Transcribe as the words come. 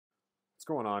What's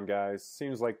going on, guys?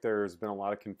 Seems like there's been a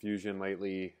lot of confusion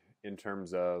lately in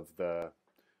terms of the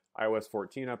iOS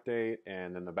 14 update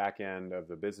and then the back end of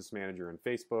the Business Manager in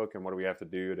Facebook and what do we have to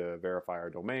do to verify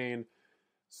our domain.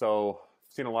 So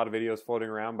I've seen a lot of videos floating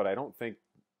around, but I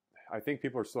think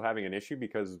people are still having an issue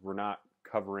because we're not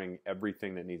covering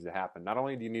everything that needs to happen. Not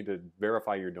only do you need to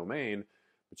verify your domain,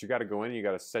 but you got to go in and you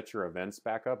got to set your events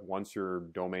back up once your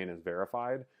domain is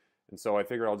verified. And so I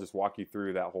figured I'll just walk you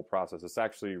through that whole process. It's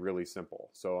actually really simple.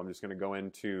 So I'm just going to go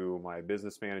into my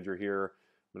Business Manager here.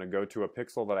 I'm going to go to a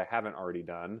pixel that I haven't already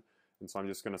done. And so I'm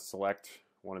just going to select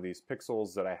one of these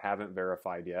pixels that I haven't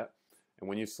verified yet. And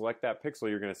when you select that pixel,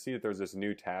 you're going to see that there's this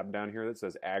new tab down here that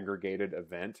says Aggregated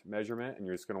Event Measurement. And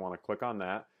you're just going to want to click on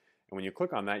that. And when you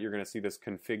click on that, you're going to see this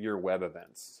Configure Web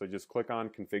Events. So just click on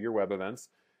Configure Web Events.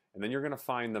 And then you're going to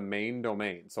find the main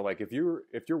domain. So like if you're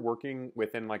working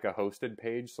within like a hosted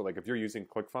page, so like if you're using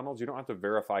ClickFunnels, you don't have to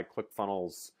verify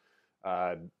ClickFunnels.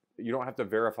 You don't have to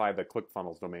verify the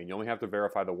ClickFunnels domain. You only have to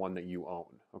verify the one that you own.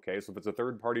 Okay, so if it's a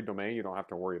third-party domain, you don't have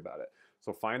to worry about it.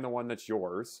 So find the one that's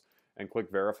yours and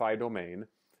click Verify Domain,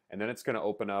 and then it's going to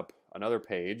open up another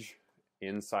page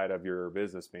inside of your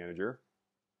Business Manager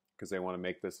because they want to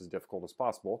make this as difficult as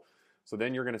possible. So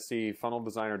then you're going to see Funnel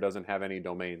Designer doesn't have any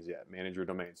domains yet, manage your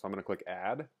domain. So I'm going to click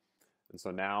add. And so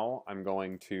now I'm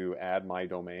going to add my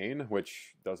domain,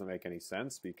 which doesn't make any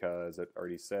sense because it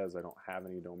already says I don't have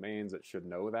any domains. It should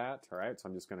know that. All right, so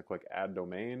I'm just going to click add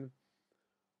domain.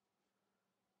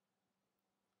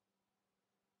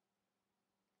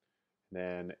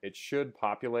 Then it should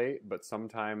populate, but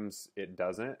sometimes it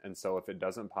doesn't. And so if it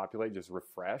doesn't populate, just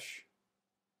refresh.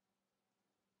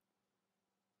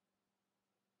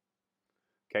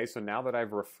 Okay, so now that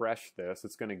I've refreshed this,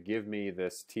 it's going to give me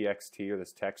this TXT or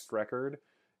this text record.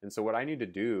 And so what I need to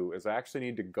do is I actually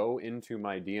need to go into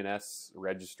my DNS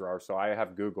registrar. So I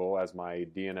have Google as my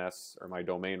DNS or my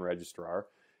domain registrar.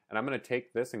 And I'm going to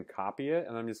take this and copy it.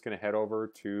 And I'm just going to head over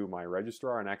to my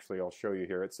registrar. And actually, I'll show you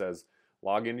here. It says,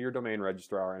 log into your domain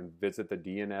registrar and visit the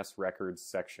DNS records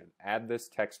section. Add this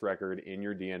text record in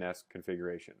your DNS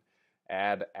configuration.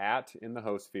 Add @ in the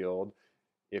host field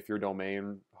if your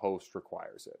domain host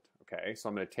requires it. Okay, so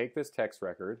I'm going to take this text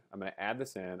record, I'm going to add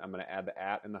this in, I'm going to add the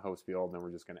 @ in the host field, and then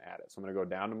we're just going to add it. So I'm going to go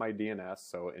down to my DNS.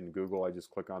 So in Google, I just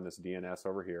click on this DNS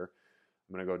over here.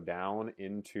 I'm going to go down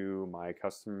into my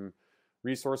custom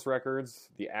resource records.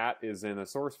 The @ is in the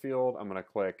source field. I'm going to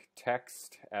click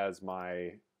text as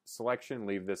my selection,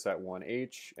 leave this at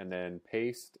 1H, and then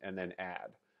paste, and then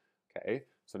add. Okay,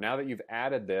 so now that you've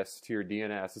added this to your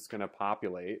DNS, it's going to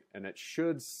populate, and it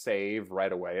should save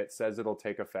right away. It says it'll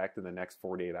take effect in the next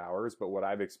 48 hours, but what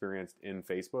I've experienced in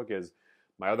Facebook is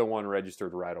my other one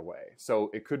registered right away.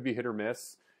 So it could be hit or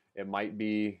miss. It might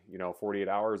be, 48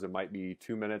 hours. It might be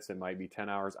 2 minutes. It might be 10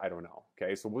 hours. I don't know.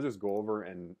 Okay, so we'll just go over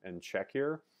and check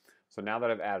here. So now that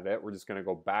I've added it, we're just going to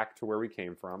go back to where we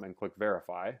came from and click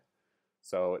Verify.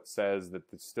 So it says that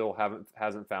it still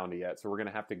hasn't found it yet. So we're going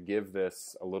to have to give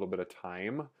this a little bit of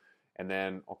time. And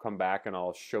then I'll come back and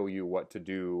I'll show you what to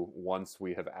do once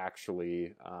we have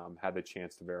actually had the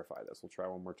chance to verify this. We'll try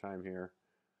one more time here.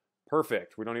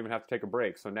 Perfect. We don't even have to take a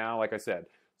break. So now, like I said,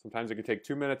 sometimes it can take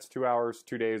 2 minutes, 2 hours,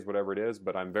 2 days, whatever it is,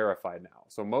 but I'm verified now.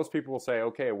 So most people will say,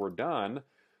 okay, we're done.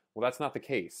 Well, that's not the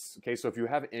case. Okay, so if you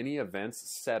have any events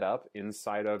set up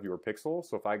inside of your Pixel,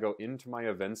 so if I go into my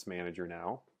Events Manager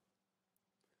now,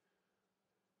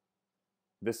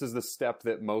 this is the step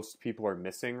that most people are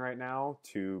missing right now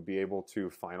to be able to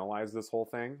finalize this whole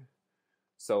thing.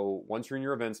 So once you're in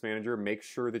your Events Manager, make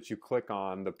sure that you click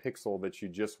on the pixel that you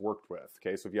just worked with.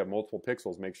 Okay, so if you have multiple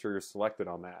pixels, make sure you're selected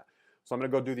on that. So I'm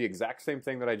going to go do the exact same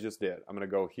thing that I just did. I'm going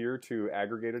to go here to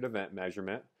Aggregated Event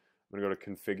Measurement. I'm going to go to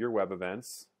Configure Web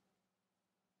Events.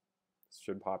 This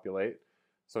should populate.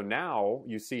 So now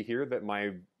you see here that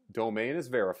my domain is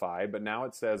verified, but now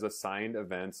it says Assigned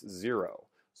Events 0.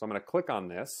 So I'm going to click on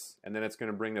this, and then it's going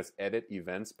to bring this Edit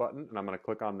Events button, and I'm going to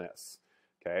click on this.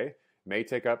 Okay, it may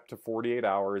take up to 48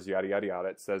 hours, yada, yada, yada.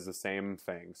 It says the same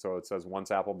thing. So it says once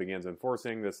Apple begins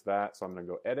enforcing this, that. So I'm going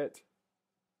to go Edit.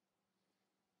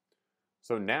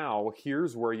 So now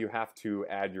here's where you have to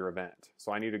add your event.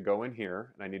 So I need to go in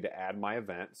here, and I need to add my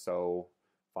event. So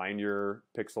find your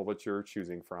pixel that you're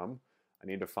choosing from. I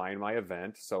need to find my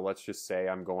event. So let's just say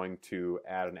I'm going to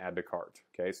add an add to cart.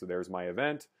 Okay, so there's my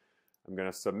event. I'm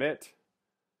going to submit.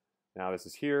 Now this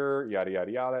is here, yada,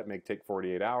 yada, yada. It may take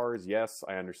 48 hours. Yes,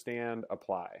 I understand.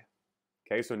 Apply.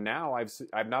 Okay, so now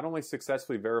I've not only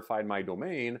successfully verified my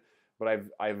domain, but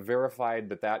I've verified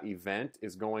that that event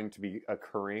is going to be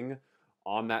occurring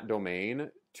on that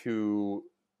domain to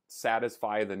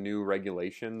satisfy the new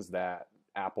regulations that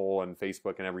Apple and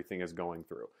Facebook and everything is going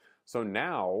through. So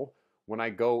now when I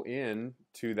go in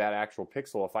to that actual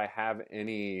pixel, if I have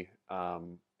any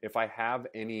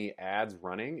ads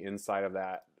running inside of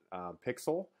that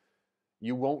pixel,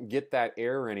 you won't get that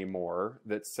error anymore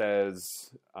that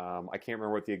says, I can't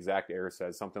remember what the exact error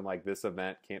says, something like this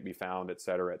event can't be found, et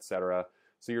cetera, et cetera.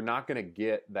 So you're not going to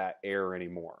get that error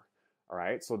anymore. All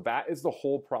right, so that is the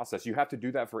whole process. You have to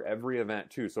do that for every event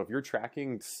too. So if you're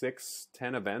tracking 6,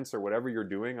 10 events or whatever you're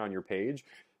doing on your page,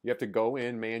 you have to go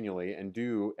in manually and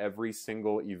do every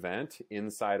single event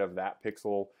inside of that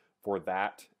pixel for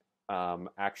that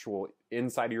actual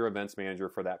inside of your events manager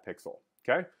for that pixel.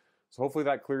 Okay, so hopefully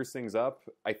that clears things up.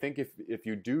 I think if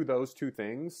you do those two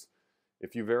things,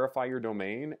 if you verify your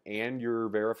domain and you're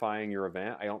verifying your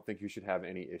event, I don't think you should have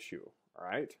any issue. All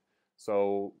right.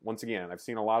 So once again, I've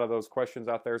seen a lot of those questions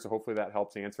out there, so hopefully that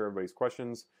helps answer everybody's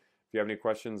questions. If you have any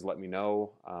questions, let me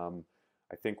know.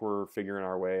 I think we're figuring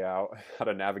our way out how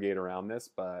to navigate around this,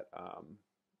 but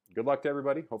good luck to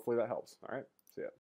everybody. Hopefully that helps. All right, see ya.